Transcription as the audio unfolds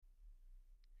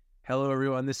Hello,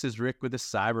 everyone. This is Rick with the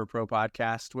Cyber Pro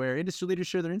podcast, where industry leaders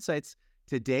share their insights.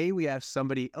 Today, we have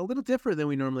somebody a little different than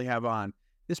we normally have on.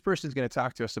 This person is going to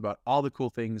talk to us about all the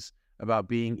cool things about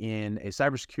being in a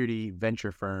cybersecurity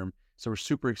venture firm. So we're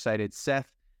super excited. Seth,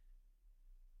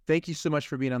 thank you so much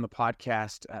for being on the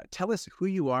podcast. Tell us who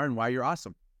you are and why you're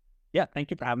awesome. Yeah, thank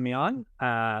you for having me on.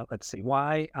 Let's see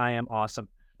why I am awesome.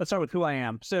 Let's start with who I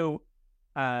am.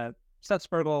 Seth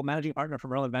Spergel, managing partner for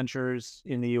Merlin Ventures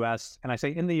in the U.S. And I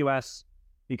say in the U.S.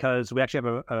 because we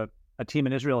actually have a team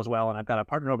in Israel as well. And I've got a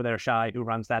partner over there, Shai, who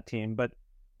runs that team. But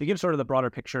to give sort of the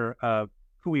broader picture of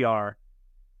who we are,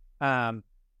 to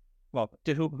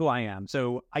who I am.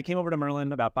 So I came over to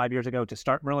Merlin about 5 years ago to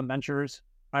start Merlin Ventures.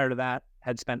 Prior to that,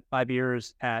 had spent 5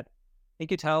 years at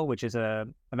Incutel, which is a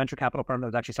venture capital firm that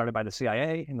was actually started by the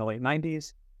CIA in the late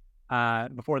 90s.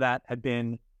 Before that, had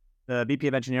been the VP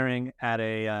of engineering at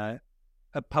a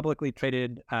publicly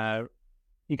traded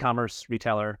e-commerce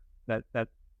retailer that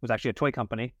was actually a toy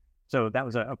company. So that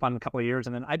was a fun couple of years.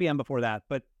 And then IBM before that.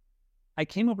 But I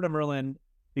came over to Merlin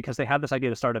because they had this idea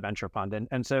to start a venture fund.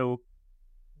 And so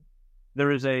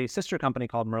there is a sister company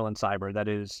called Merlin Cyber that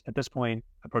is, at this point,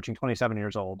 approaching 27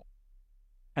 years old.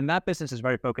 And that business is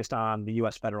very focused on the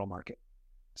U.S. federal market.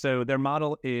 So their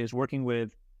model is working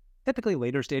with typically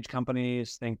later stage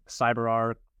companies, think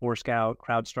CyberArk, Forescout,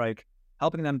 CrowdStrike,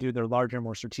 helping them do their larger,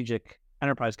 more strategic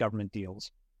enterprise government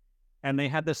deals. And they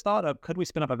had this thought of, could we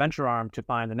spin up a venture arm to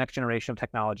find the next generation of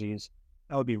technologies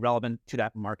that would be relevant to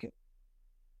that market?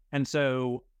 And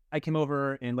so I came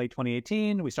over in late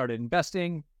 2018. We started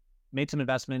investing, made some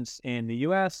investments in the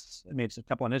US, made a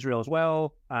couple in Israel as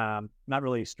well. Not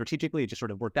really strategically, it just sort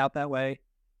of worked out that way.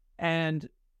 And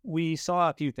we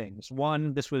saw a few things.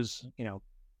 One, this was,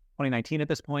 2019 at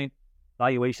this point.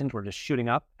 Valuations were just shooting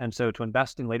up. And so to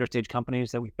invest in later stage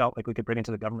companies that we felt like we could bring into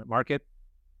the government market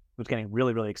was getting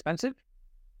really, really expensive.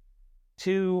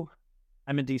 Two,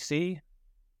 I'm in DC.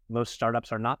 Most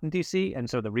startups are not in DC. And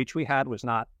so the reach we had was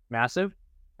not massive.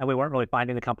 And we weren't really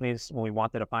finding the companies when we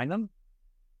wanted to find them.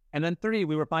 And then three,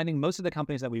 we were finding most of the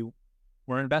companies that we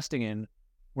were investing in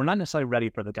were not necessarily ready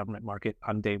for the government market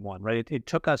on day one, right? It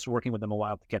took us working with them a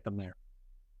while to get them there.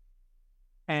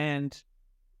 And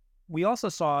we also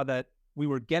saw that we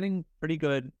were getting pretty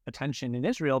good attention in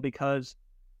Israel because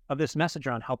of this message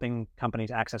around helping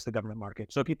companies access the government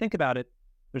market. So if you think about it,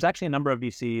 there's actually a number of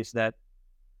VCs that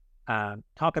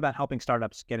talk about helping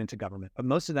startups get into government, but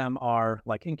most of them are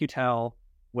like Incutel,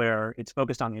 where it's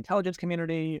focused on the intelligence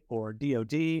community, or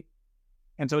DoD.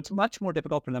 And so it's much more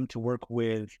difficult for them to work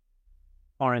with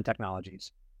foreign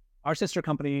technologies. Our sister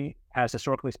company has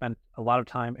historically spent a lot of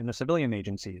time in the civilian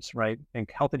agencies, right?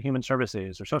 Think Health and Human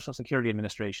Services or Social Security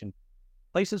Administration,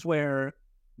 places where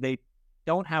they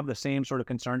don't have the same sort of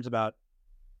concerns about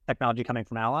technology coming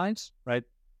from allies, right?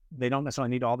 They don't necessarily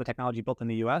need all the technology built in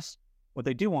the US. What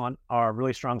they do want are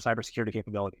really strong cybersecurity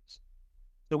capabilities.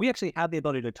 So we actually had the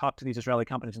ability to talk to these Israeli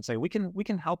companies and say, we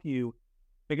can help you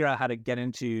figure out how to get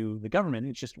into the government.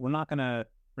 It's just, we're not going to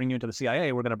bring you into the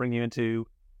CIA. We're going to bring you into,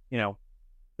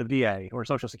 the VA or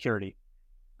Social Security.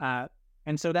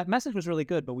 And so that message was really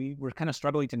good, but we were kind of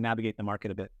struggling to navigate the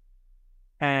market a bit.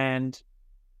 And,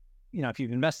 if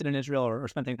you've invested in Israel or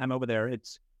spent any time over there,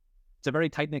 it's a very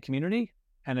tight-knit community.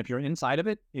 And if you're inside of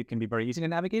it, it can be very easy to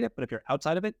navigate it. But if you're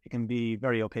outside of it, it can be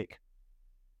very opaque.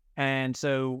 And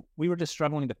so we were just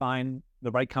struggling to find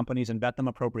the right companies and vet them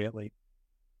appropriately.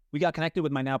 We got connected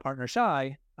with my now partner,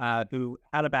 Shai, who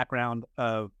had a background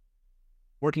of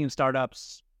working in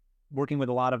startups, working with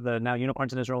a lot of the now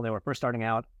unicorns in Israel. They were first starting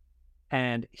out.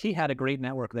 And he had a great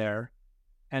network there.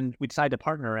 And we decided to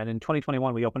partner. And in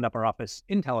 2021, we opened up our office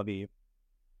in Tel Aviv.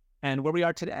 And where we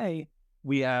are today,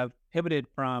 we have pivoted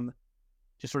from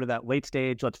just sort of that late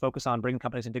stage, let's focus on bringing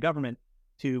companies into government,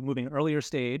 to moving earlier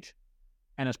stage.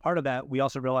 And as part of that, we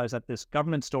also realized that this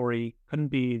government story couldn't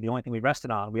be the only thing we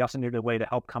rested on. We also needed a way to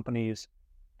help companies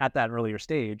at that earlier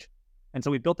stage. And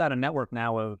so we built out a network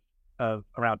now of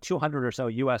around 200 or so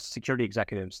U.S. security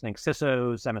executives, think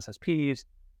CISOs, MSSPs,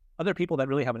 other people that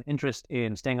really have an interest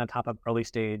in staying on top of early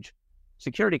stage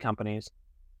security companies.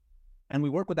 And we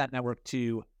work with that network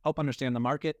to help understand the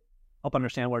market, help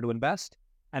understand where to invest.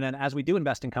 And then as we do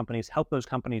invest in companies, help those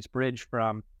companies bridge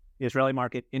from the Israeli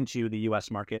market into the U.S.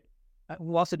 market.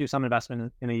 We'll also do some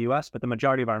investment in the U.S., but the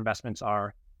majority of our investments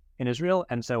are in Israel.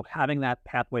 And so having that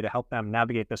pathway to help them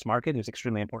navigate this market is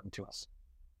extremely important to us.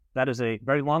 That is a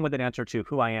very long-winded answer to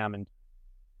who I am and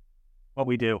what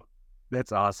we do.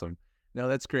 That's awesome. No,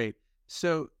 that's great.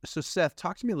 So Seth,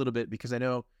 talk to me a little bit, because I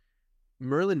know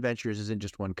Merlin Ventures isn't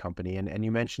just one company. And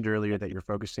you mentioned earlier that you're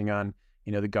focusing on,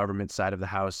 the government side of the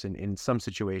house in some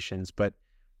situations, but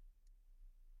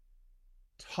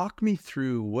talk me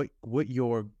through what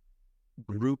your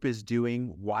group is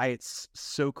doing, why it's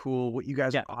so cool, what you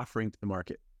guys Yeah. are offering to the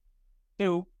market.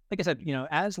 So, like I said,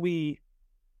 as we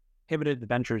pivoted the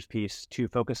ventures piece to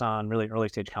focus on really early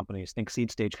stage companies, think seed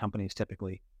stage companies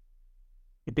typically,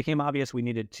 it became obvious we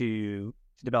needed to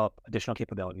develop additional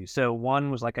capabilities. So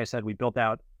one was, like I said, we built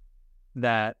out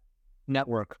that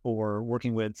network for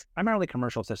working with primarily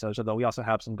commercial CISOs, although we also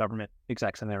have some government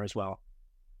execs in there as well.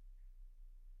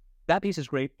 That piece is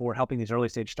great for helping these early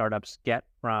stage startups get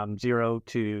from zero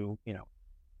to, $1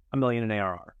 million in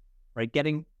ARR, right?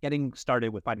 Getting started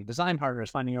with finding design partners,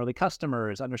 finding early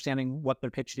customers, understanding what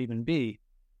their pitch should even be.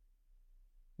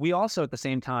 We also, at the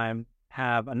same time,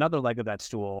 have another leg of that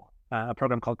stool, a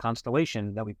program called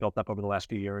Constellation that we've built up over the last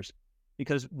few years.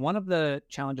 Because one of the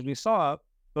challenges we saw,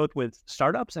 both with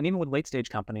startups and even with late stage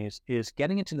companies, is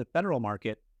getting into the federal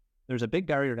market. There's a big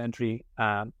barrier to entry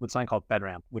with something called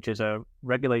FedRAMP, which is a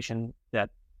regulation that,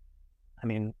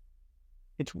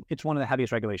 it's one of the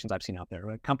heaviest regulations I've seen out there.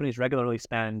 Right? Companies regularly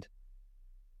spend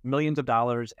millions of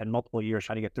dollars and multiple years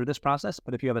trying to get through this process.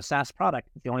 But if you have a SaaS product,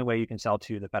 it's the only way you can sell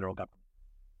to the federal government.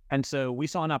 And so we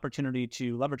saw an opportunity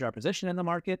to leverage our position in the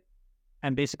market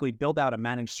and basically build out a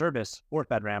managed service for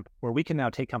FedRAMP where we can now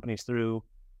take companies through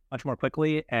much more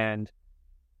quickly and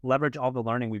leverage all the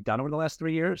learning we've done over the last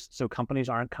 3 years. So companies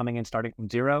aren't coming in starting from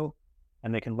zero,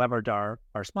 and they can leverage our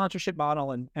sponsorship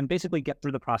model and basically get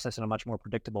through the process in a much more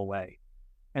predictable way.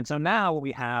 And so now what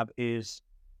we have is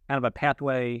kind of a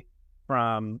pathway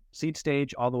from seed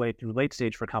stage all the way through late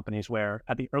stage for companies where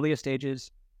at the earliest stages,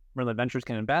 Merlin Ventures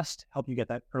can invest, help you get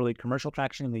that early commercial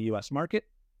traction in the US market.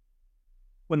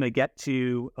 When they get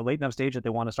to a late enough stage that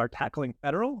they want to start tackling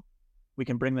federal, we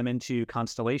can bring them into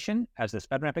Constellation as this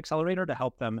FedRAMP accelerator to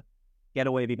help them get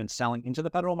a way of even selling into the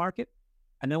federal market.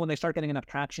 And then when they start getting enough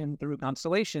traction through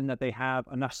Constellation that they have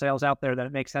enough sales out there that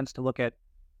it makes sense to look at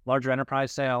larger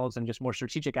enterprise sales and just more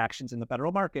strategic actions in the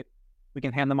federal market, we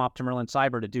can hand them off to Merlin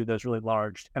Cyber to do those really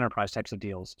large enterprise types of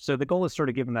deals. So the goal is sort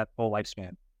of give them that full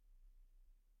lifespan.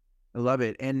 I love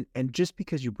it. And just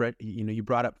because you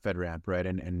brought up FedRAMP, right?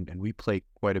 And we play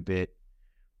quite a bit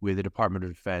with the Department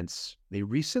of Defense. They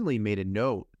recently made a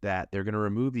note that they're going to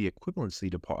remove the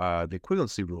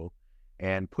equivalency rule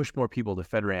and push more people to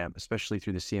FedRAMP, especially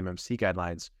through the CMMC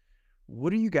guidelines.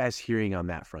 What are you guys hearing on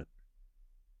that front?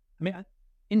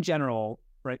 In general,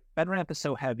 right, FedRAMP is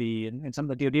so heavy, and some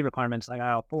of the DoD requirements like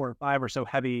IL4 or 5 are so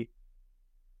heavy.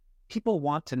 People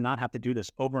want to not have to do this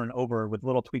over and over with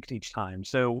little tweaks each time.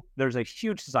 So there's a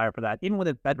huge desire for that. Even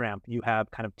within FedRAMP, you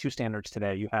have kind of two standards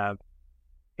today. You have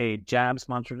a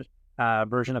JAB-sponsored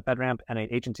version of FedRAMP and an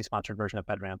agency-sponsored version of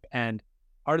FedRAMP. And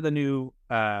part of the new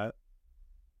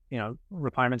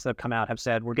requirements that have come out have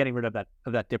said we're getting rid of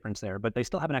that difference there, but they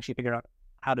still haven't actually figured out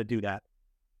how to do that.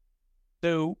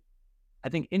 So I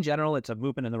think in general, it's a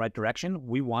movement in the right direction.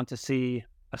 We want to see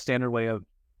a standard way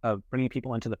of bringing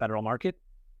people into the federal market.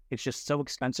 It's just so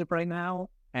expensive right now.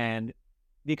 And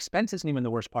the expense isn't even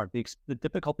the worst part. The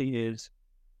difficulty is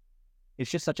it's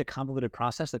just such a convoluted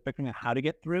process that figuring out how to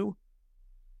get through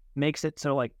makes it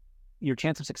so like your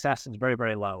chance of success is very,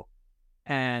 very low.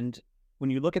 And when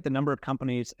you look at the number of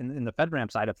companies in the FedRAMP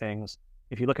side of things,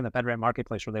 if you look in the FedRAMP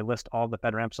marketplace where they list all the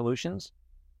FedRAMP solutions,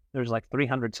 there's like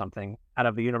 300 something out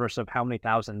of the universe of how many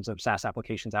thousands of SaaS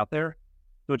applications out there.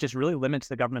 So it just really limits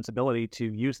the government's ability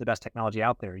to use the best technology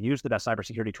out there, use the best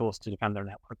cybersecurity tools to defend their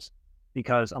networks.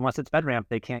 Because unless it's FedRAMP,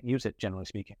 they can't use it, generally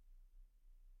speaking.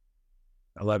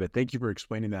 I love it. Thank you for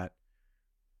explaining that.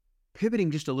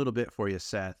 Pivoting just a little bit for you,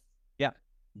 Seth. Yeah.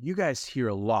 You guys hear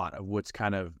a lot of what's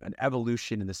kind of an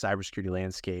evolution in the cybersecurity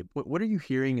landscape. What are you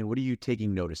hearing and what are you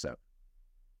taking notice of?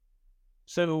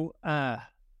 So,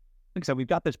 like I said, we've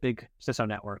got this big CISO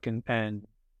network and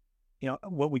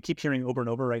what we keep hearing over and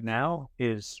over right now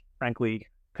is frankly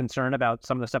concern about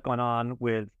some of the stuff going on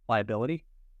with liability.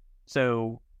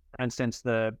 So for instance,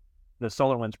 the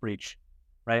SolarWinds breach,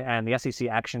 right? And the SEC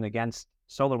action against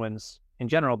SolarWinds in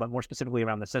general, but more specifically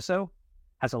around the CISO,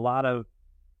 has a lot of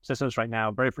CISOs right now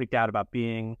very freaked out about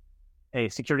being a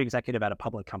security executive at a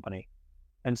public company.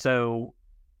 And so,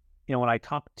 when I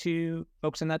talk to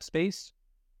folks in that space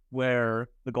where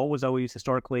the goal was always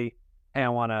historically, hey, I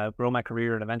want to grow my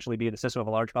career and eventually be the CISO of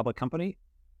a large public company,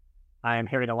 I am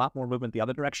hearing a lot more movement the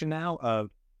other direction now of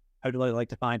I'd really like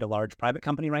to find a large private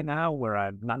company right now where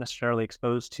I'm not necessarily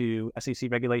exposed to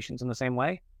SEC regulations in the same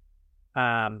way.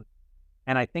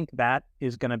 And I think that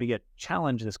is going to be a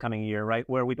challenge this coming year, right?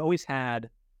 Where we've always had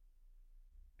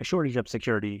a shortage of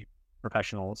security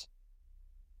professionals.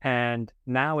 And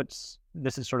now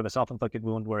this is sort of a self-inflicted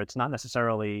wound where it's not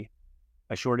necessarily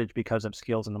a shortage because of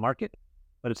skills in the market,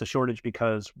 but it's a shortage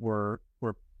because we're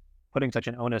putting putting such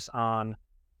an onus on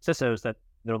CISOs that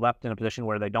they're left in a position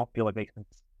where they don't feel like they can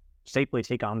safely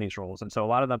take on these roles. And so a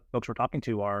lot of the folks we're talking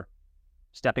to are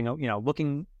stepping,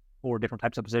 looking for different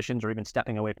types of positions or even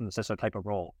stepping away from the CISO type of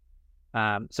role.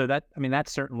 So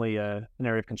that's certainly an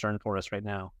area of concern for us right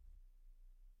now.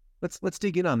 Let's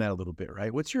dig in on that a little bit,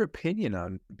 right? What's your opinion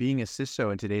on being a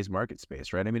CISO in today's market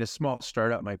space, right? I mean, a small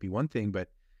startup might be one thing, but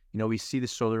we see the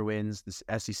SolarWinds, this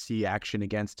SEC action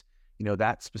against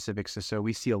that specific CISO.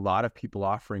 We see a lot of people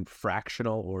offering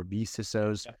fractional or B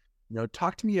CISOs. Yeah.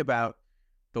 Talk to me about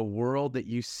the world that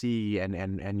you see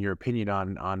and your opinion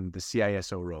on the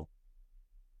CISO role.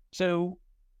 So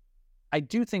I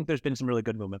do think there's been some really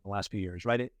good movement in the last few years,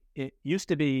 right? It used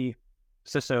to be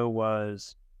CISO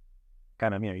was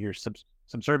kind of, you're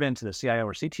subservient to the CIO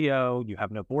or CTO. You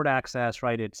have no board access,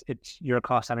 right? It's you're a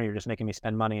cost center. You're just making me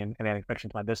spend money and adding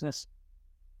friction to my business.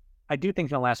 I do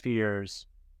think in the last few years,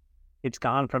 it's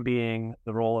gone from being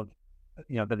the role of,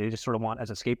 that they just sort of want as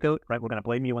a scapegoat, right? We're going to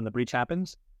blame you when the breach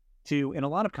happens, to in a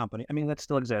lot of companies, that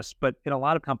still exists, but in a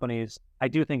lot of companies, I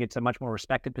do think it's a much more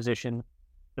respected position.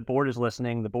 The board is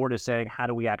listening. The board is saying, how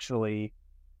do we actually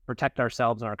protect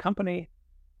ourselves and our company?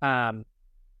 And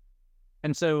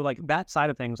so like that side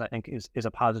of things, I think is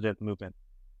a positive movement.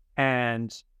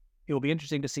 And it will be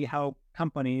interesting to see how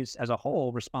companies as a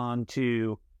whole respond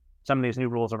to some of these new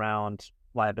rules around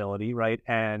liability, right?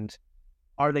 And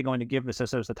are they going to give the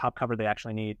CISOs the top cover they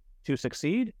actually need to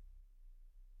succeed?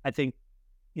 I think,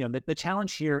 the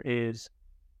challenge here is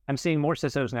I'm seeing more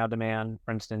CISOs now demand,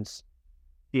 for instance,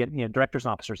 the directors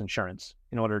and officers insurance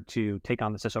in order to take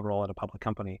on the CISO role at a public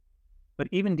company. But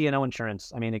even D&O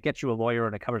insurance, it gets you a lawyer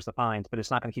and it covers the fines, but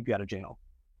it's not going to keep you out of jail.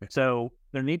 So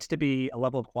there needs to be a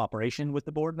level of cooperation with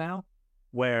the board now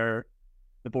where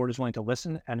the board is willing to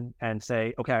listen and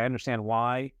say, okay, I understand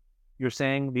why you're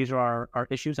saying these are our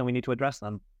issues and we need to address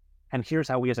them. And here's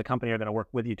how we as a company are going to work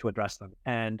with you to address them.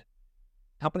 And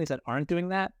companies that aren't doing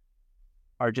that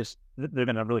are they're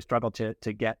going to really struggle to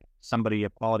get somebody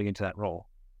of quality into that role.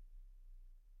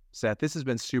 Seth, this has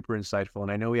been super insightful.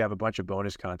 And I know we have a bunch of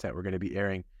bonus content we're going to be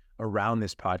airing around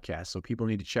this podcast. So people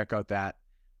need to check out that.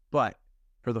 But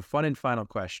for the fun and final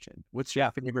question, what's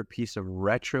your favorite piece of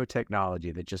retro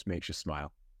technology that just makes you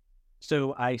smile?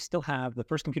 So I still have the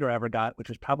first computer I ever got, which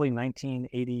was probably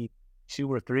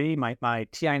 1982 or 3, my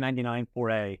TI-99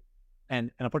 4A. And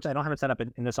unfortunately, I don't have it set up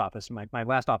in this office. My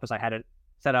last office, I had it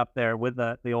set up there with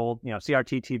the old,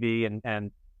 CRT TV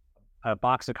and a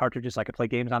box of cartridges so I could play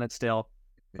games on it still.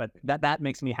 But that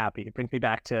makes me happy. It brings me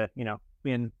back to,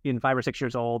 being 5 or 6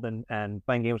 years old and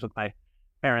playing games with my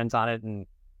parents on it and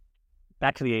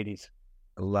back to the 80s.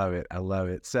 I love it. I love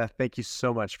it. Seth, thank you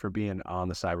so much for being on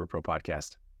the Cyber Pro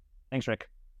podcast. Thanks, Rick.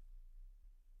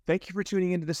 Thank you for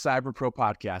tuning into the Cyber Pro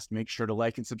podcast. Make sure to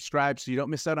like and subscribe so you don't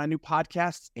miss out on new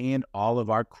podcasts and all of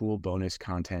our cool bonus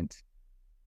content.